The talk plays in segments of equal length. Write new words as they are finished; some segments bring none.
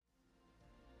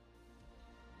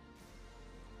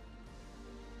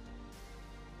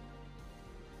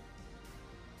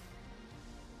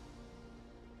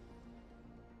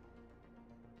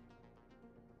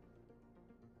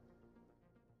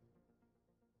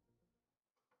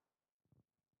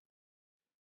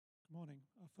morning.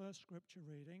 Our first scripture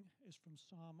reading is from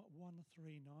Psalm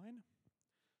 139.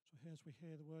 So here's we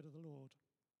hear the word of the Lord.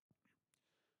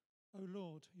 O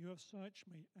Lord, you have searched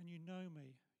me and you know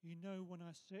me. You know when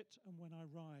I sit and when I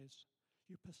rise.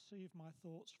 You perceive my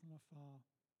thoughts from afar.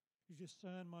 You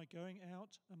discern my going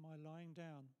out and my lying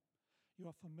down. You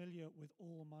are familiar with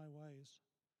all my ways.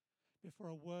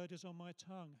 Before a word is on my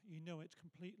tongue, you know it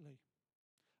completely.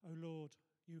 O Lord,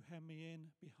 you hem me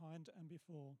in behind and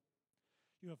before.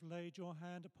 You have laid your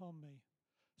hand upon me.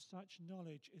 Such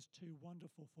knowledge is too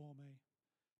wonderful for me,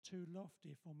 too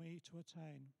lofty for me to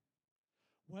attain.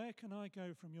 Where can I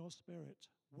go from your spirit?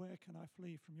 Where can I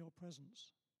flee from your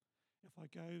presence? If I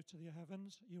go to the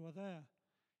heavens, you are there.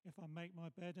 If I make my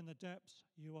bed in the depths,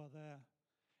 you are there.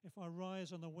 If I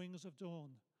rise on the wings of dawn,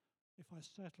 if I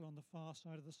settle on the far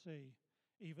side of the sea,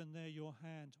 even there your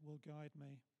hand will guide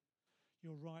me.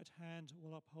 Your right hand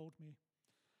will uphold me.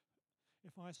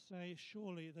 If I say,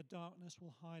 surely the darkness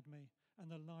will hide me,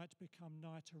 and the light become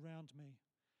night around me,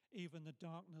 even the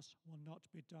darkness will not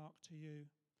be dark to you.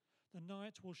 The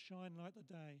night will shine like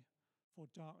the day, for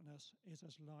darkness is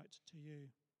as light to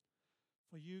you.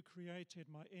 For you created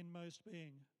my inmost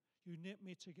being. You knit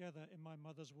me together in my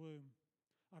mother's womb.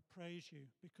 I praise you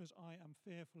because I am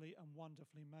fearfully and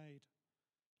wonderfully made.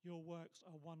 Your works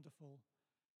are wonderful.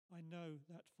 I know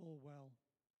that full well.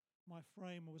 My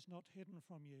frame was not hidden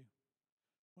from you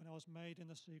when I was made in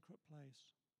the secret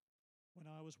place. When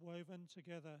I was woven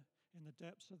together in the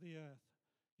depths of the earth,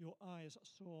 your eyes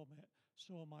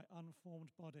saw my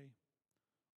unformed body.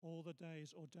 All the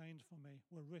days ordained for me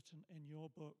were written in your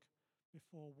book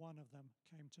before one of them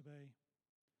came to be.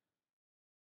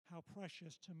 How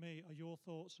precious to me are your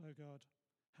thoughts, O God.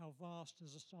 How vast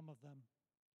is the sum of them.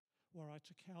 Were I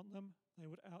to count them, they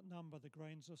would outnumber the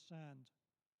grains of sand.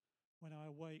 When I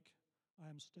awake, I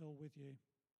am still with you.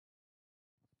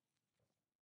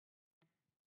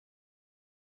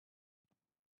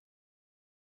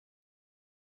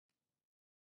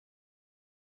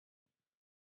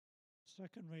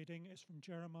 Second reading is from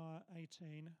Jeremiah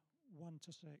 18, 1-6.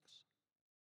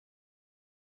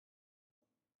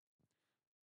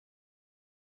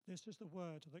 This is the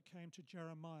word that came to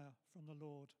Jeremiah from the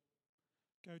Lord.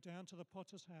 Go down to the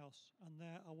potter's house, and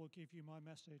there I will give you my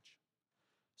message.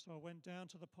 So I went down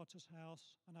to the potter's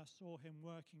house, and I saw him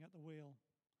working at the wheel.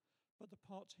 But the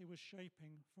pot he was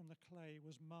shaping from the clay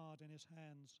was marred in his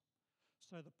hands.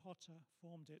 So the potter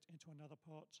formed it into another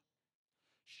pot,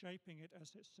 shaping it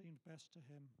as it seemed best to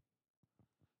him.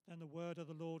 Then the word of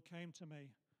the Lord came to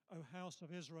me, O house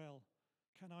of Israel,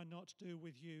 can I not do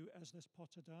with you as this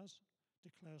potter does,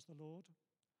 declares the Lord?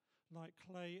 Like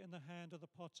clay in the hand of the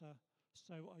potter,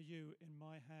 so are you in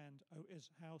my hand, O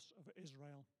house of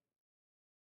Israel.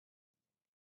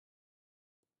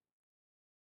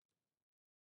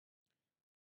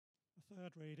 The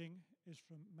third reading is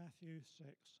from Matthew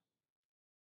 10.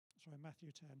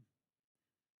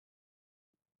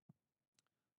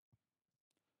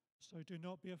 So do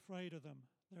not be afraid of them.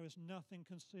 There is nothing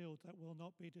concealed that will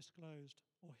not be disclosed,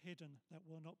 or hidden that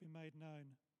will not be made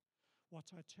known. What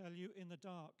I tell you in the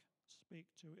dark, speak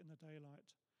to in the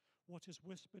daylight. What is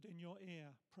whispered in your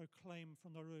ear, proclaim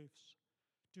from the roofs.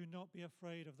 Do not be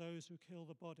afraid of those who kill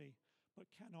the body, but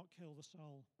cannot kill the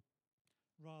soul.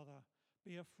 Rather,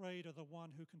 be afraid of the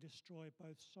one who can destroy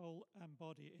both soul and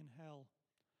body in hell.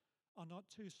 Are not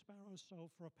 2 sparrows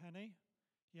sold for a penny?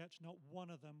 Yet not one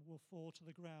of them will fall to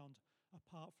the ground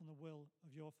apart from the will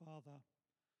of your Father.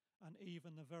 And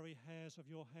even the very hairs of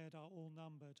your head are all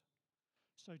numbered.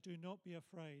 So do not be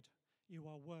afraid. You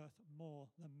are worth more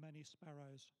than many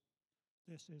sparrows.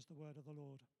 This is the word of the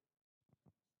Lord.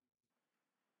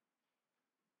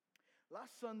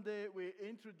 Last Sunday, we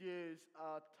introduced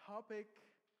our topic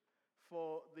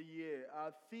for the year,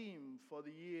 our theme for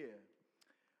the year.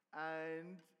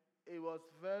 And it was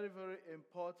very, very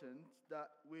important that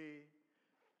we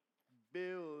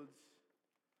build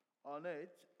on it.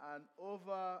 And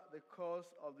over the course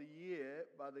of the year,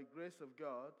 by the grace of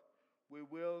God, we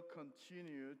will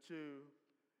continue to,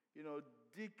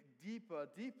 dig deeper,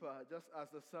 just as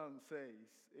the song says,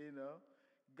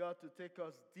 God to take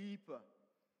us deeper,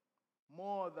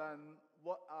 more than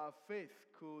what our faith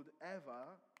could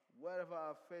ever, wherever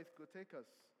our faith could take us.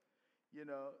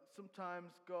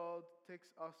 Sometimes God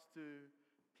takes us to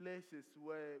places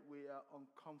where we are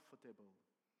uncomfortable.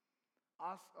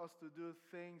 Asks us to do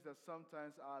things that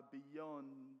sometimes are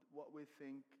beyond what we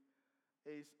think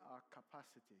is our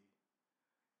capacity.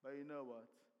 But you know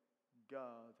what?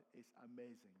 God is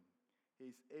amazing.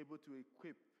 He's able to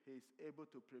equip. He's able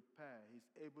to prepare. He's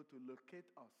able to locate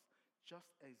us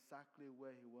just exactly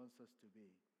where he wants us to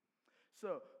be.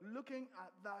 So, looking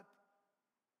at that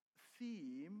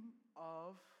theme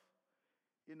of,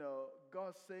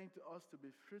 God saying to us to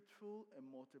be fruitful and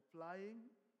multiplying.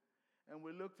 And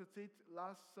we looked at it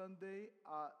last Sunday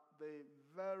at the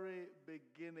very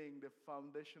beginning, the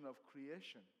foundation of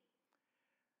creation.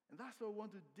 And that's what I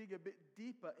want to dig a bit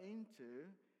deeper into.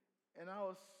 And I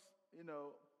was,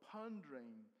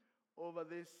 pondering over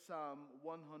this Psalm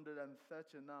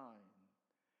 139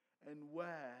 and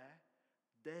where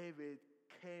David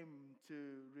came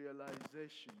to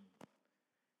realization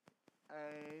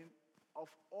and of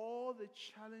all the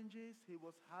challenges he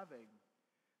was having,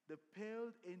 they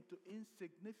paled into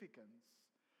insignificance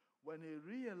when he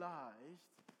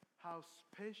realized how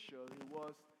special he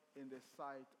was in the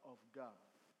sight of God.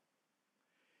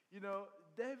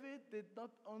 David did not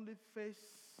only face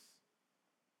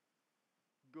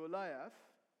Goliath,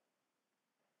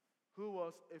 who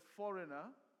was a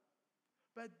foreigner,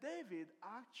 but David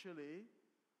actually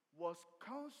was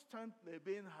constantly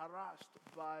being harassed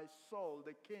by Saul,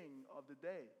 the king of the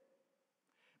day.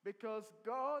 Because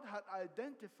God had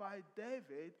identified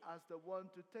David as the one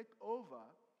to take over,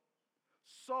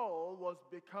 Saul was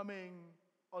becoming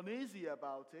uneasy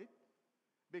about it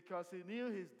because he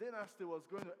knew his dynasty was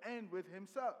going to end with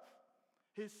himself.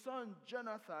 His son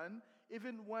Jonathan,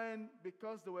 even when,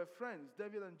 because they were friends,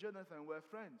 David and Jonathan were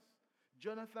friends,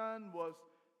 Jonathan was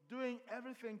doing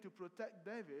everything to protect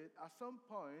David. At some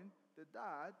point, the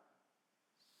dad,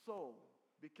 Saul,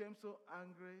 became so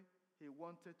angry he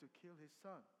wanted to kill his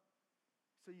son.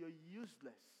 So you're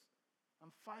useless.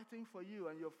 I'm fighting for you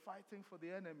and you're fighting for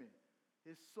the enemy.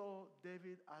 He saw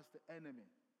David as the enemy.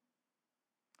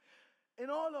 In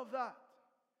all of that,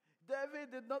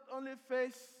 David did not only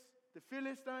face the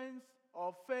Philistines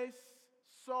or face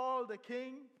Saul the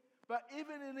king, but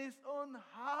even in his own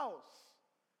house,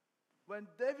 when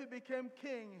David became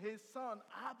king, his son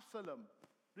Absalom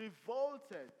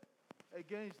revolted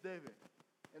against David.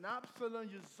 And Absalom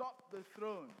usurped the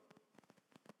throne.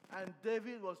 And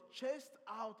David was chased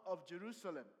out of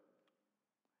Jerusalem.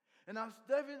 And as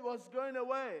David was going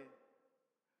away,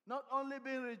 not only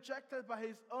being rejected by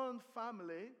his own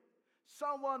family,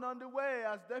 someone on the way,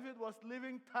 as David was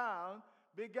leaving town,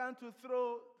 began to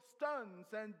throw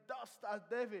stones and dust at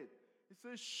David. He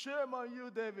said, "Shame on you,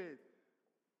 David."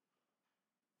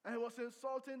 And he was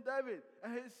insulting David.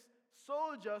 And his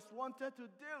soldiers wanted to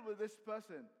deal with this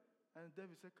person. And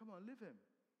David said, "Come on, leave him.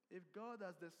 If God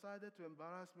has decided to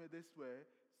embarrass me this way,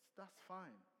 that's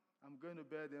fine. I'm going to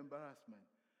bear the embarrassment."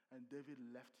 And David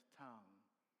left town,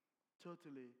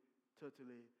 totally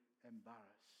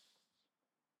embarrassed.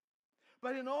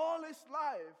 But in all his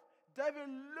life, David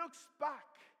looks back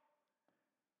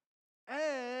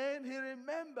and he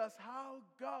remembers how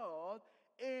God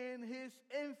in his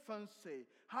infancy,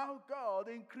 how God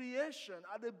in creation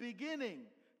at the beginning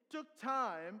took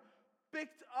time,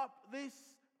 picked up this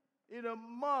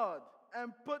mud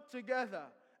and put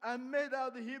together and made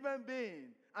out the human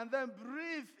being and then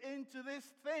breathed into this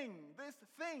thing.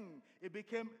 It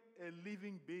became a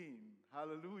living being.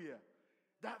 Hallelujah.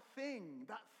 That thing,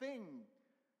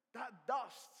 that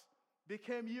dust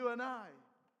became you and I.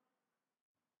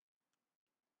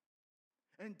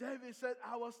 And David said,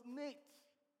 "I was knit."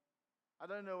 I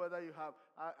don't know whether you have,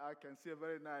 I can see a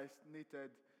very nice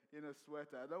knitted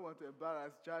sweater. I don't want to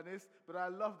embarrass Janice, but I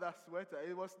love that sweater.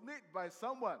 It was knit by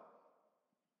someone.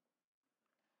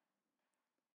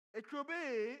 It could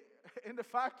be in the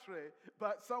factory,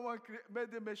 but someone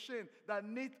made the machine that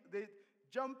knit the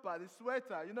jumper, the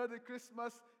sweater. The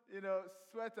Christmas,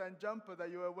 sweater and jumper that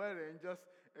you were wearing just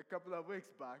a couple of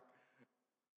weeks back.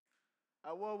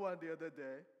 I wore one the other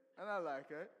day, and I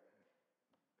like it.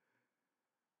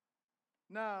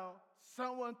 Now,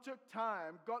 someone took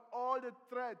time, got all the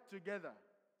thread together,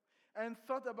 and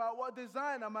thought about what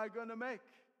design am I going to make.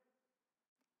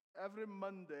 Every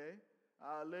Monday,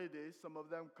 our ladies, some of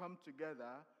them come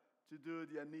together to do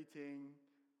their knitting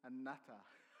and natter.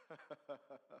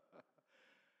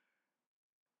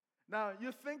 Now,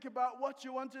 you think about what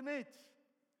you want to knit.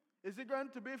 Is it going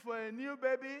to be for a new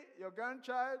baby, your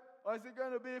grandchild, or is it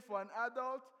going to be for an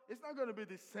adult? It's not going to be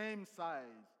the same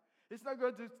size. It's not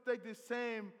going to take the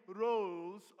same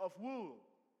rolls of wool.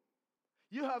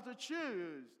 You have to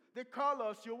choose the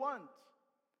colors you want.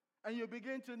 And you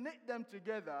begin to knit them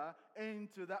together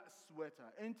into that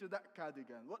sweater, into that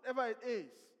cardigan, whatever it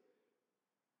is.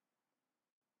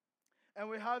 And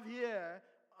we have here,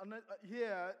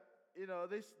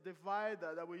 this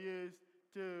divider that we use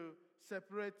to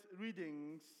separate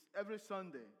readings every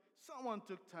Sunday. Someone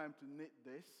took time to knit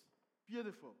this.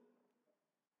 Beautiful.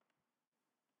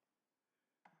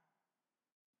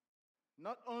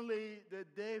 Not only did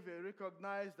David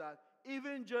recognize that,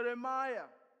 even Jeremiah,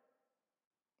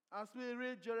 As we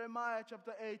read Jeremiah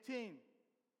chapter 18,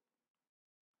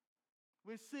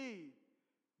 we see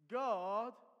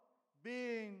God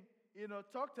being,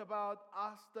 talked about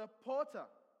as the potter.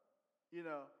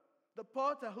 The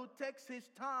potter who takes his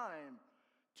time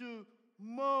to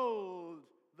mold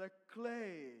the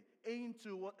clay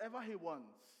into whatever he wants.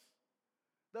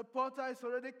 The potter is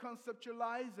already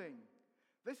conceptualizing.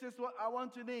 This is what I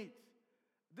want to need.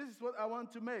 This is what I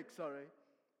want to make,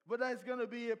 Whether it's going to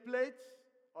be a plate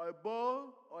or a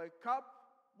bowl or a cup,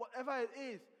 whatever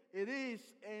it is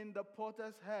in the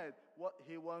potter's head what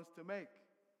he wants to make.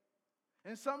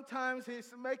 And sometimes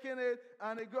he's making it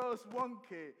and it goes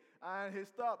wonky and he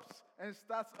stops and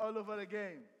starts all over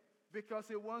again because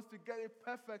he wants to get it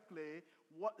perfectly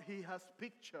what he has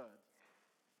pictured.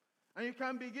 And you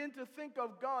can begin to think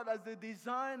of God as the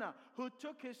designer who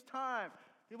took his time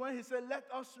when he said, let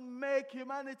us make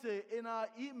humanity in our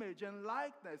image and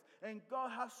likeness. And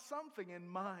God has something in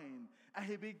mind. And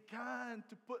he began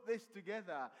to put this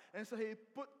together. And so he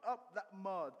put up that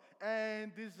mud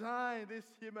and designed this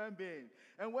human being.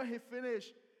 And when he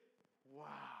finished, wow,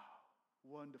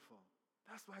 wonderful.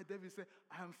 That's why David said,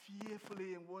 I am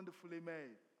fearfully and wonderfully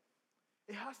made.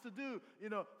 It has to do,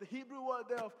 the Hebrew word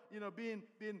there of, being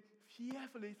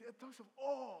fearfully, it talks of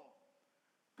awe.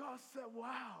 God said,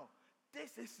 wow,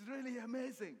 this is really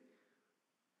amazing.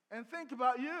 And think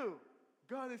about you.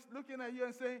 God is looking at you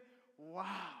and saying,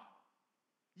 wow,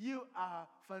 you are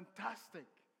fantastic.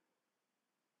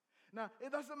 Now,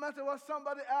 it doesn't matter what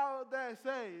somebody out there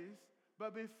says,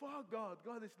 but before God,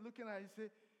 God is looking at you and saying,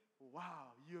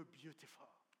 wow, you're beautiful.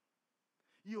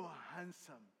 You are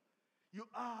handsome. You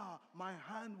are my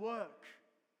handwork.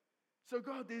 So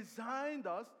God designed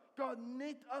us, God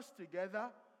knit us together,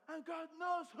 and God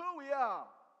knows who we are.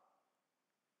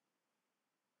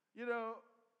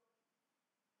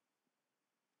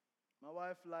 My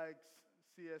wife likes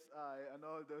CSI and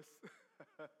all those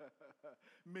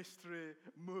mystery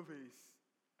movies.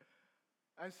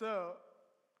 And so,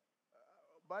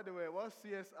 by the way, what's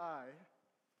CSI?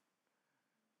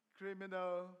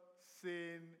 Criminal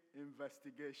Scene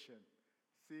Investigation.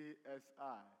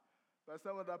 CSI. But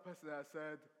some other person has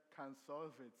said, can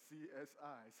solve it,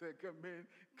 CSI. So it can mean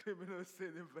Criminal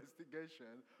Scene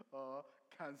Investigation or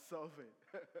can solve it.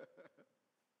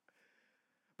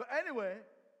 But anyway,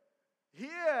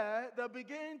 here they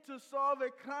begin to solve a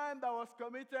crime that was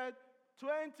committed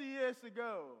 20 years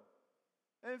ago.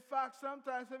 In fact,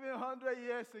 sometimes even 100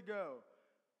 years ago.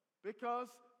 Because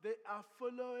they are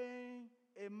following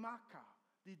a marker,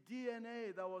 the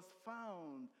DNA that was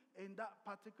found in that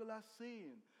particular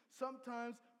scene.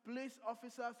 Sometimes police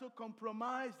officers who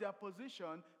compromise their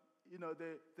position,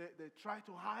 they try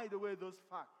to hide away those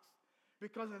facts.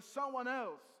 Because there's someone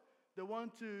else they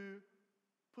want to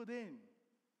put in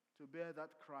to bear that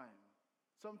crime.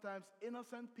 Sometimes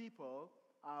innocent people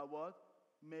are what?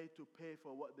 Made to pay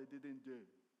for what they didn't do.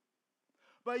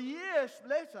 But years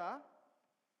later,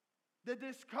 they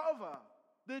discover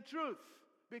the truth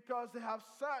because they have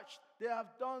searched, they have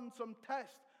done some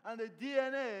tests, and the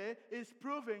DNA is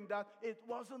proving that it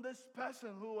wasn't this person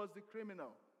who was the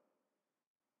criminal.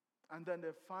 And then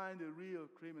they find the real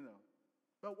criminal.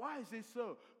 But why is this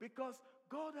so? Because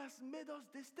God has made us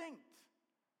distinct.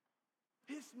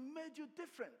 He's made you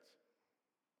different.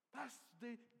 That's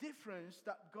the difference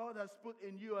that God has put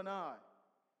in you and I.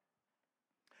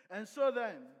 And so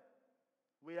then,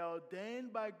 we are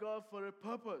ordained by God for a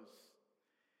purpose.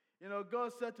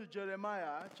 God said to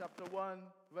Jeremiah, chapter 1,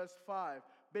 verse 5,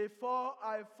 before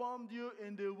I formed you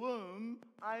in the womb,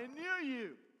 I knew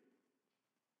you.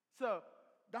 So,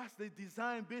 that's the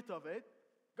design bit of it.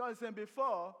 God is saying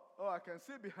before, I can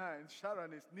see behind,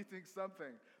 Sharon is knitting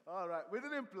something. All right, we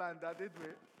didn't plan that, did we?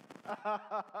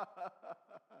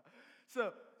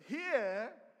 So,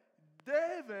 here,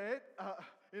 David,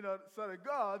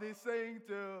 God is saying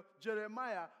to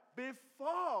Jeremiah,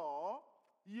 before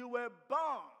you were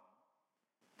born,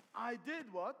 I did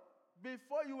what?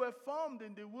 Before you were formed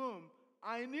in the womb,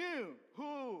 I knew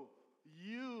who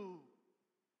you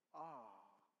are.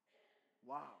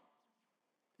 Wow.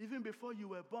 Even before you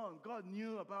were born, God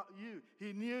knew about you.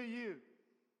 He knew you.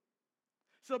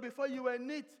 So before you were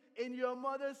knit in your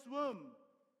mother's womb,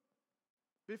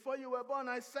 before you were born,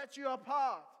 I set you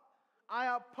apart.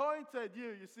 I appointed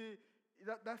you. You see,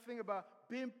 that thing about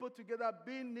being put together,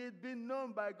 being knit, being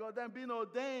known by God, and being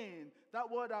ordained. That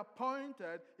word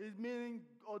appointed is meaning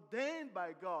ordained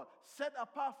by God, set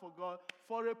apart for God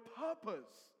for a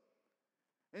purpose.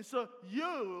 And so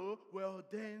you were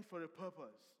ordained for a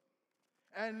purpose.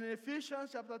 And in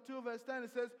Ephesians chapter 2, verse 10,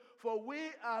 it says, for we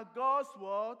are God's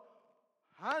word,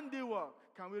 handiwork.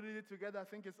 Can we read it together? I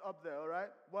think it's up there, all right?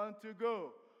 1, 2,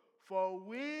 go. For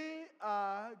we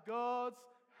are God's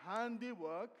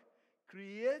handiwork,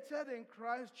 created in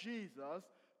Christ Jesus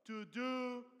to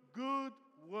do good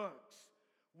works,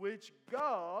 which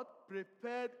God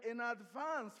prepared in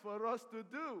advance for us to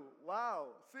do. Wow.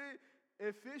 See,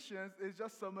 Ephesians is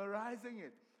just summarizing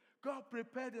it. God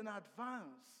prepared in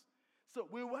advance. So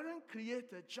we weren't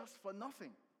created just for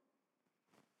nothing.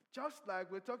 Just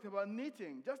like we talked about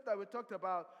knitting, just like we talked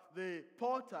about the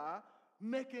potter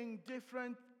making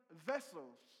different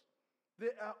vessels. They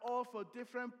are all for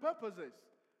different purposes.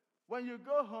 When you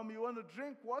go home, you want to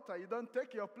drink water. You don't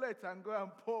take your plate and go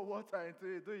and pour water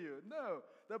into it, do you? No.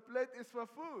 The plate is for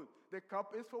food. The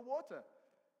cup is for water.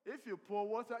 If you pour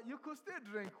water, you could still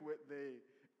drink with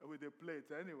the plate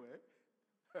anyway.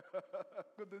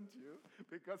 Couldn't you?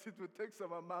 Because it would take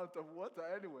some amount of water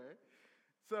anyway.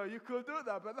 So you could do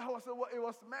that, but that was what it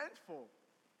was meant for.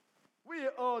 We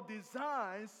are all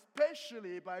designed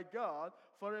specially by God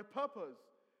for a purpose.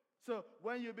 So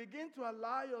when you begin to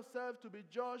allow yourself to be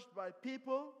judged by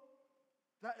people,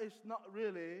 that is not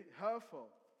really helpful.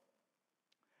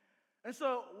 And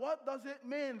so what does it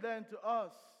mean then to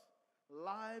us?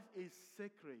 Life is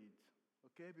sacred,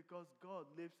 okay? Because God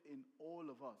lives in all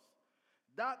of us.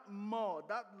 That mud,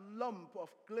 that lump of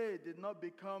clay did not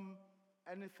become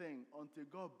anything until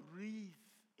God breathed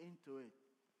into it.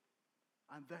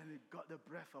 And then it got the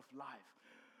breath of life.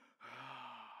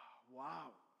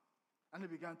 Wow. And he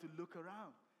began to look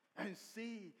around and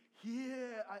see,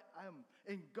 here I am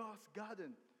in God's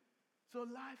garden. So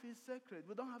life is sacred.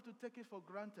 We don't have to take it for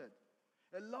granted.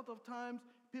 A lot of times,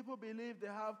 people believe they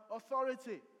have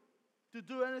authority to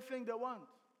do anything they want.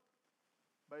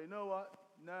 But you know what?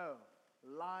 No.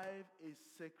 Life is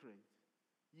sacred.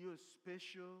 You're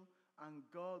special, and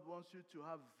God wants you to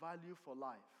have value for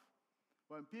life.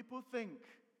 When people think,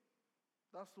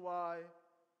 that's why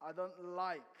I don't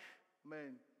like,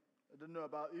 I don't know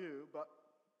about you, but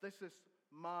this is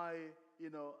my,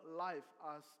 life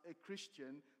as a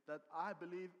Christian, that I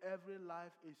believe every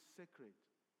life is sacred.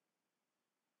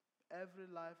 Every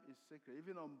life is sacred.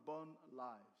 Even unborn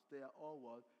lives, they are all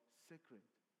what? Sacred.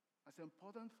 It's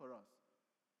important for us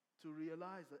to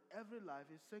realize that every life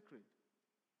is sacred.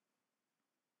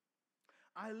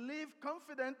 I live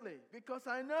confidently because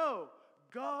I know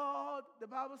God, the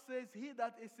Bible says, he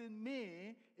that is in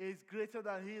me is greater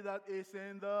than he that is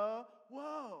in the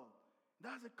world.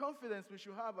 That's the confidence we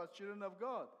should have as children of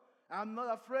God. I'm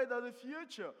not afraid of the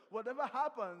future. Whatever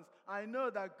happens, I know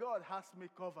that God has me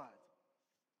covered.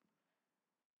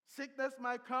 Sickness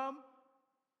might come.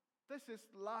 This is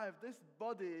life. This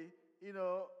body,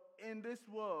 in this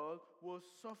world will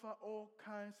suffer all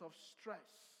kinds of stress.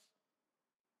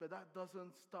 But that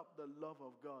doesn't stop the love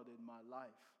of God in my life.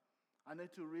 I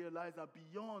need to realize that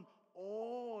beyond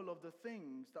all of the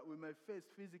things that we may face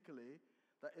physically,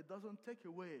 that it doesn't take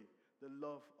away the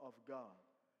love of God.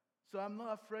 So I'm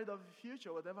not afraid of the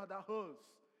future, whatever that holds,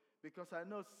 because I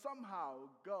know somehow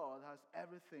God has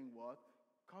everything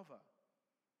covered.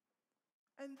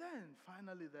 And then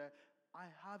finally I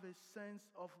have a sense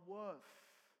of worth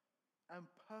and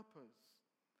purpose,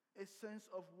 a sense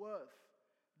of worth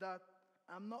that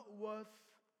I'm not worth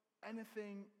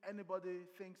anything anybody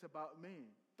thinks about me.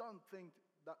 Don't think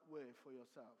that way for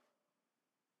yourself.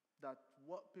 That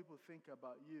what people think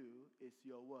about you is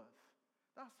your worth.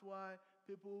 That's why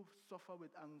people suffer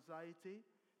with anxiety,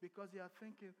 because they are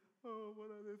thinking, oh, what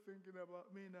are they thinking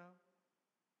about me now?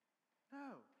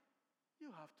 No. You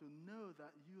have to know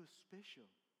that you're special.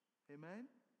 Amen?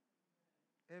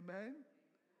 Amen?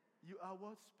 You are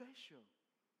what? Special.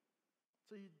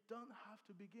 So you don't have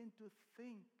to begin to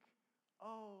think,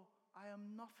 oh, I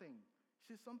am nothing.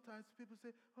 See, sometimes people say,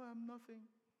 oh, I'm nothing.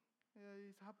 Yeah,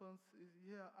 it happens.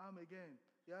 Here I am again.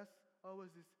 Yes,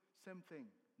 always this same thing.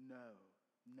 No.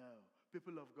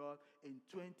 People of God, in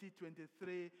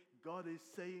 2023, God is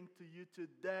saying to you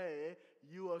today,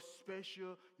 you are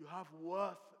special. You have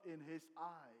worth in his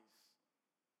eyes.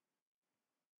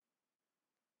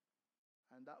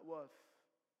 And that worth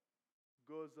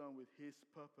goes on with his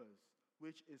purpose,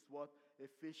 which is what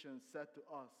Ephesians said to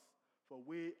us. For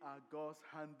we are God's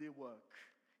handiwork,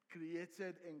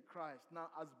 created in Christ. Now,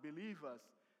 as believers,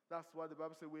 that's why the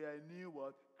Bible says we are a new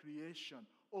creation.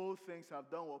 All things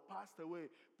have done or passed away.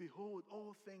 Behold,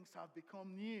 all things have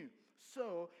become new.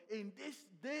 So, in this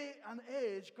day and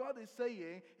age, God is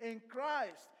saying, in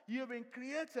Christ, you've been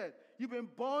created. You've been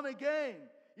born again.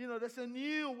 There's a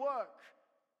new work.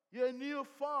 You're a new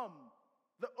form.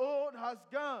 The old has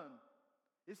gone.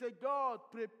 He said, God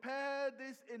prepared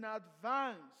this in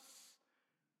advance.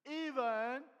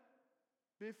 Even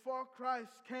before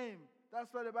Christ came,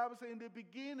 That's why the Bible says, in the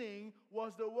beginning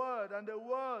was the Word, and the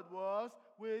Word was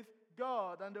with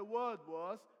God, and the Word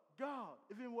was God.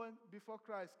 Even before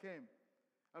Christ came,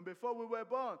 and before we were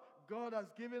born, God has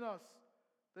given us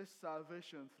this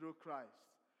salvation through Christ.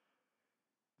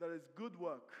 There is good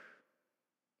work,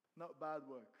 not bad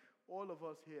work. All of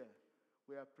us here,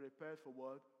 we are prepared for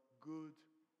what? Good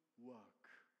work.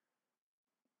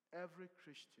 Every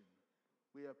Christian,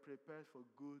 we are prepared for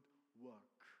good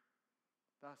work.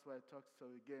 That's why I talked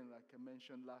again, like I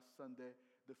mentioned last Sunday,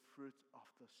 the fruit of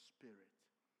the Spirit.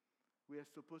 We are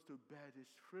supposed to bear this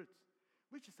fruit,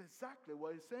 which is exactly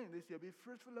what he's saying this year. Be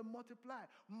fruitful and multiply.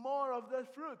 More of the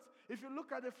fruit. If you look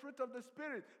at the fruit of the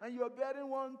Spirit and you're bearing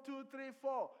 1, 2, 3,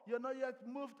 4, you're not yet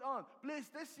moved on. Please,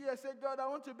 this year say, God, I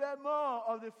want to bear more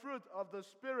of the fruit of the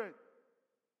Spirit.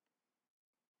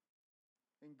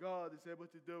 And God is able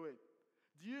to do it.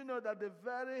 Do you know that the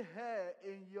very hair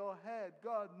in your head,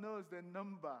 God knows the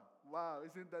number? Wow,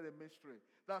 isn't that a mystery?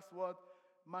 That's what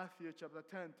Matthew chapter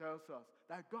 10 tells us,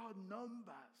 that God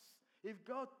numbers. If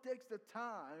God takes the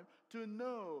time to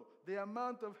know the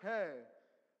amount of hair,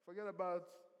 forget about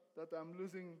that I'm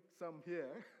losing some here.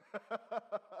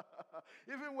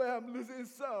 Even when I'm losing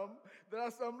some, there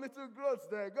are some little growths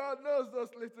there. God knows those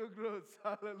little growths.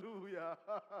 Hallelujah.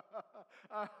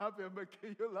 I'm happy I'm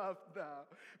making you laugh now.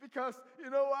 Because you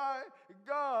know why?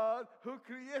 God, who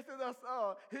created us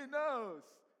all, He knows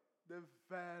the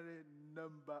very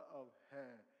number of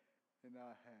hair in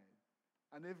our head.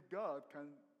 And if God can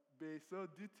be so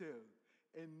detailed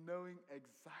in knowing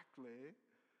exactly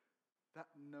that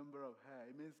number of hair,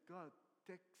 it means God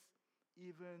takes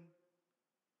even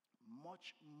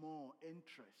much more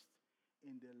interest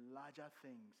in the larger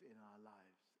things in our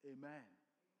lives. Amen.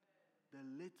 The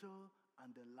little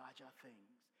and the larger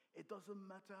things. It doesn't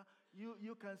matter.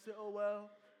 You can say, oh,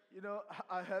 well, you know,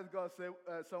 I heard God say,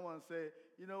 someone say,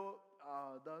 you know,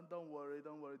 don't worry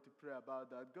to pray about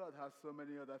that. God has so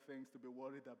many other things to be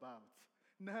worried about.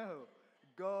 No.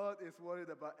 God is worried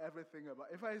about everything about.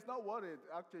 In fact, He's not worried.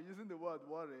 Actually, using the word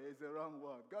worry is the wrong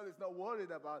word. God is not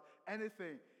worried about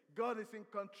anything. God is in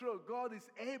control. God is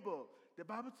able, the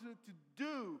Bible to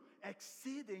do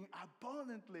exceeding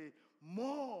abundantly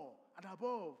more and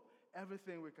above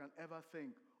everything we can ever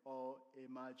think or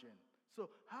imagine. So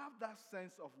have that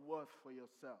sense of worth for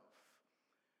yourself.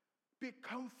 Be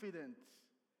confident.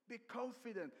 Be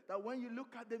confident that when you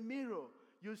look at the mirror,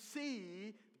 you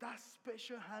see that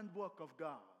special handwork of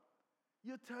God.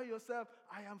 You tell yourself,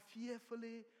 I am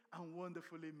fearfully and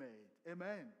wonderfully made.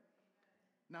 Amen.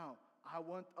 Now, I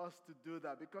want us to do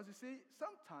that because you see,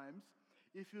 sometimes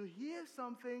if you hear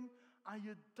something and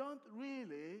you don't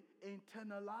really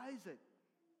internalize it,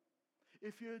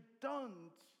 if you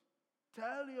don't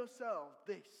tell yourself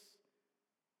this,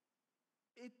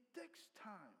 it takes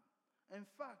time. In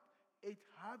fact, it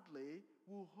hardly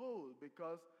will hold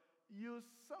because you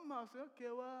somehow say,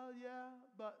 okay, well, yeah,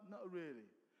 but not really.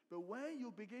 But when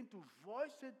you begin to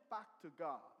voice it back to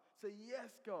God, say, yes,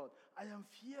 God, I am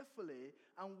fearfully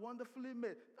and wonderfully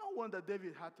made. No wonder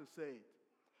David had to say it.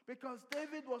 Because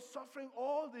David was suffering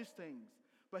all these things,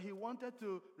 but he wanted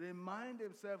to remind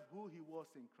himself who he was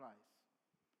in Christ.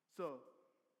 So,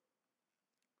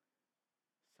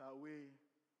 shall we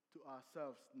to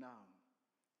ourselves now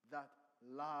that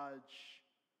large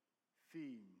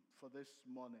theme for this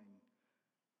morning?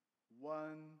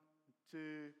 1, 2,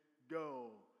 go.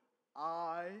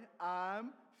 I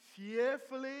am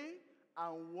fearfully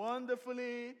and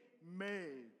wonderfully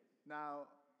made. Now,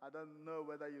 I don't know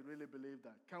whether you really believe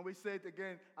that. Can we say it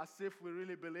again as if we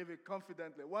really believe it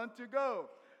confidently? 1, 2, go.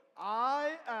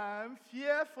 I am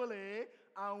fearfully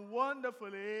and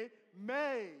wonderfully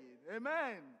made.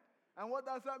 Amen. And what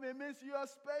does that mean? It means you are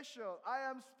special. I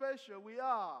am special. We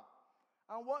are.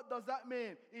 And what does that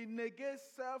mean? It negates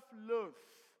self-love.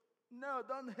 No,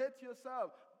 don't hate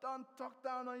yourself. Don't talk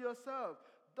down on yourself.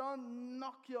 Don't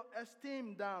knock your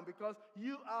esteem down because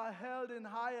you are held in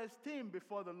high esteem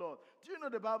before the Lord. Do you know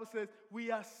the Bible says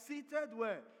we are seated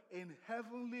where? In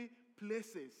heavenly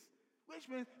places. Which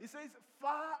means it says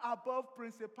far above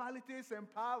principalities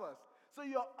and powers. So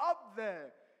you're up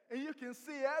there and you can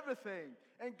see everything.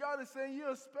 And God is saying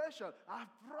you're special. I've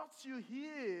brought you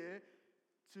here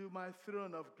to my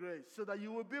throne of grace so that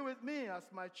you will be with me as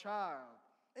my child.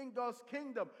 In God's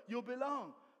kingdom, you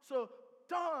belong. So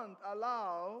don't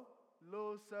allow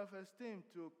low self-esteem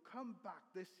to come back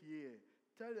this year.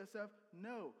 Tell yourself,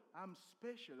 no, I'm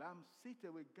special. I'm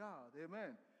seated with God.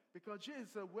 Amen. Because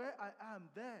Jesus said, where I am,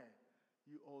 there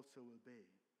you also will be.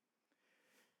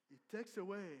 It takes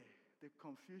away the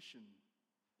confusion.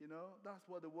 You know, that's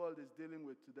what the world is dealing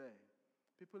with today.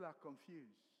 People are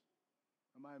confused.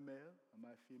 Am I male? Am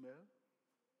I female?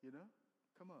 You know?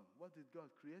 Come on. What did God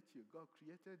create you? God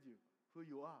created you, who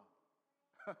you are.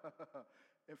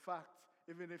 In fact,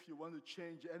 even if you want to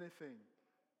change anything,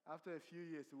 after a few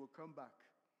years, it will come back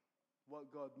what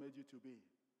God made you to be.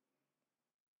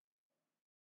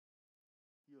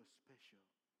 You're special.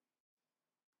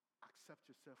 Accept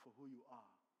yourself for who you are.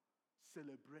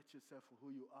 Celebrate yourself for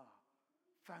who you are.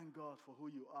 Thank God for who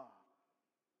you are.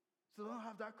 So don't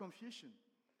have that confusion.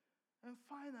 And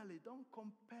finally, don't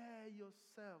compare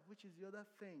yourself, which is the other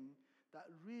thing that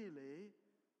really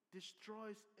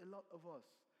destroys a lot of us.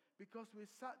 Because we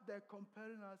sat there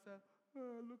comparing ourselves.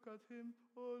 Oh, look at him.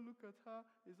 Oh, look at her.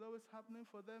 It's always happening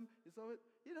for them. It's always,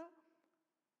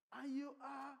 and you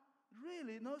are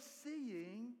really not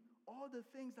seeing all the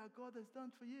things that God has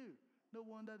done for you. No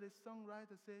wonder the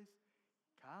songwriter says,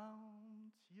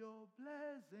 count your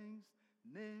blessings,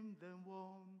 name them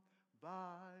one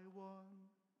by one.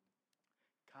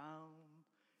 Count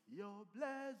your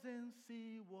blessings,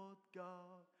 see what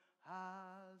God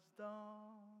has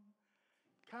done.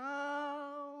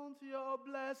 Count your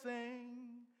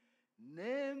blessings,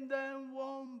 name them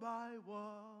one by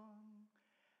one,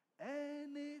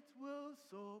 and it will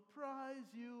surprise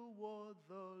you what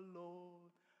the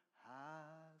Lord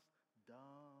has done.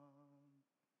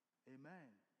 Amen.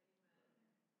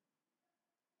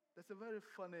 There's a very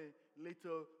funny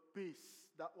little piece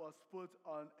that was put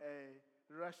on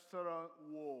a restaurant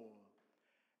wall,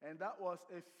 and that was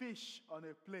a fish on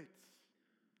a plate.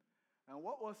 And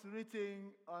what was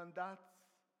written on that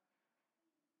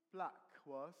plaque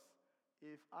was,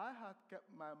 if I had kept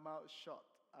my mouth shut,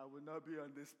 I would not be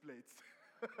on this plate.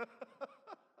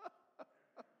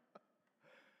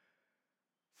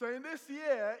 So in this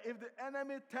year, if the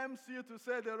enemy tempts you to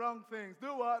say the wrong things,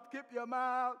 do what? Keep your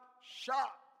mouth shut.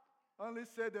 Only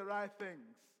say the right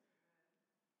things,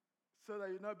 so that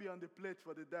you'll not be on the plate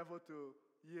for the devil to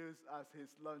use as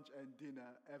his lunch and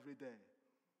dinner every day.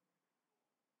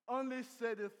 Only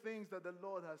say the things that the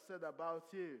Lord has said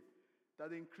about you,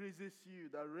 that increases you,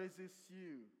 that raises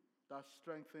you, that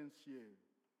strengthens you.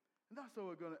 And that's how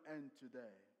we're going to end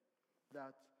today.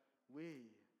 That we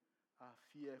are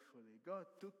fearfully. God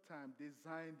took time,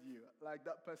 designed you, like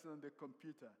that person on the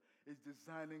computer is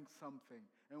designing something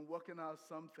and working out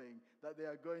something that they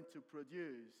are going to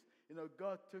produce.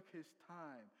 God took his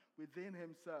time within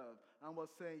himself and was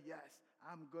saying, yes,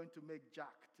 I'm going to make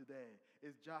Jack today.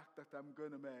 It's Jack that I'm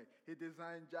going to make. He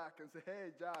designed Jack and said,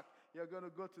 hey, Jack, you're going to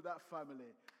go to that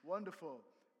family. Wonderful.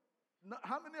 Now,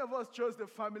 how many of us chose the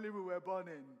family we were born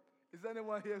in? Is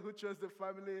anyone here who chose the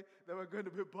family that we're going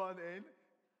to be born in?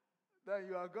 Then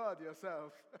you are God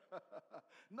yourself.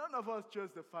 None of us chose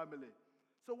the family.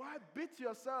 So why beat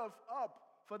yourself up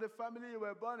for the family you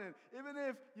were born in? Even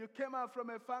if you came out from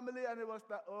a family and it was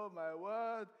like, oh my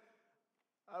word,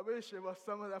 I wish it was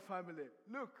some other family.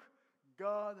 Look,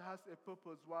 God has a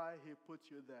purpose why he put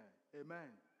you there.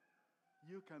 Amen.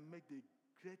 You can make the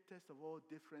greatest of all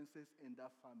differences in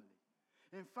that family.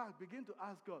 In fact, begin to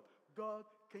ask God, God,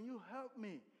 can you help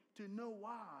me to know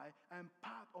why I'm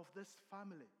part of this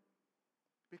family?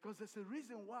 Because there's a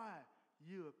reason why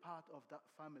you are part of that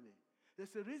family.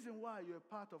 There's a reason why you're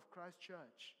part of Christ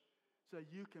Church. So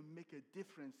you can make a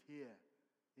difference here.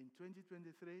 In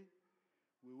 2023,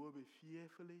 we will be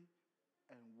fearfully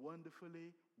and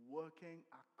wonderfully working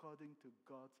according to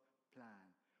God's plan.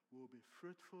 We will be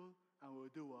fruitful and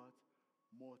we'll do what?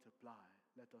 Multiply.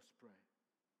 Let us pray.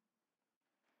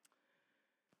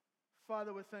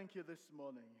 Father, we thank you this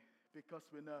morning because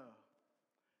we know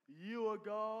you, O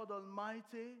God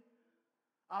Almighty,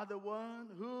 are the one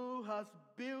who has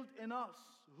built in us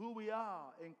who we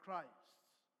are in Christ.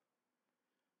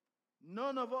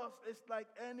 None of us is like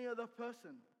any other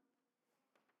person.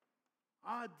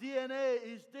 Our DNA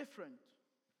is different.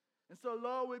 And so,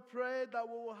 Lord, we pray that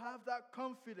we will have that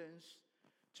confidence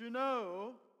to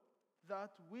know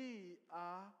that we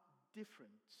are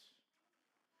different.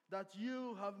 That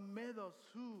you have made us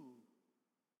who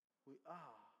we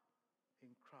are in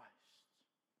Christ.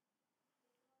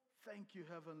 Thank you,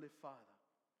 Heavenly Father,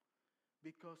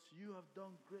 because you have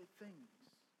done great things.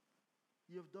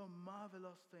 You have done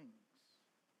marvelous things.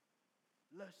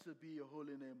 Blessed be your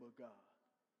holy name, O God.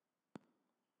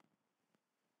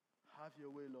 Have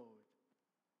your way, Lord.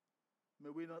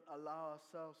 May we not allow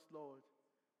ourselves, Lord,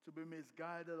 to be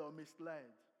misguided or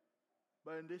misled,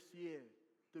 but in this year,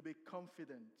 to be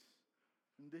confident.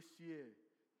 In this year,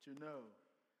 to know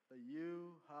that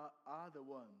you are the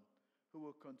one who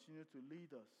will continue to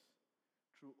lead us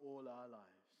through all our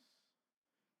lives.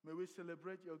 May we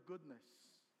celebrate your goodness.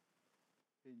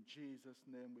 In Jesus'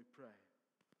 name we pray.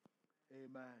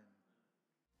 Amen.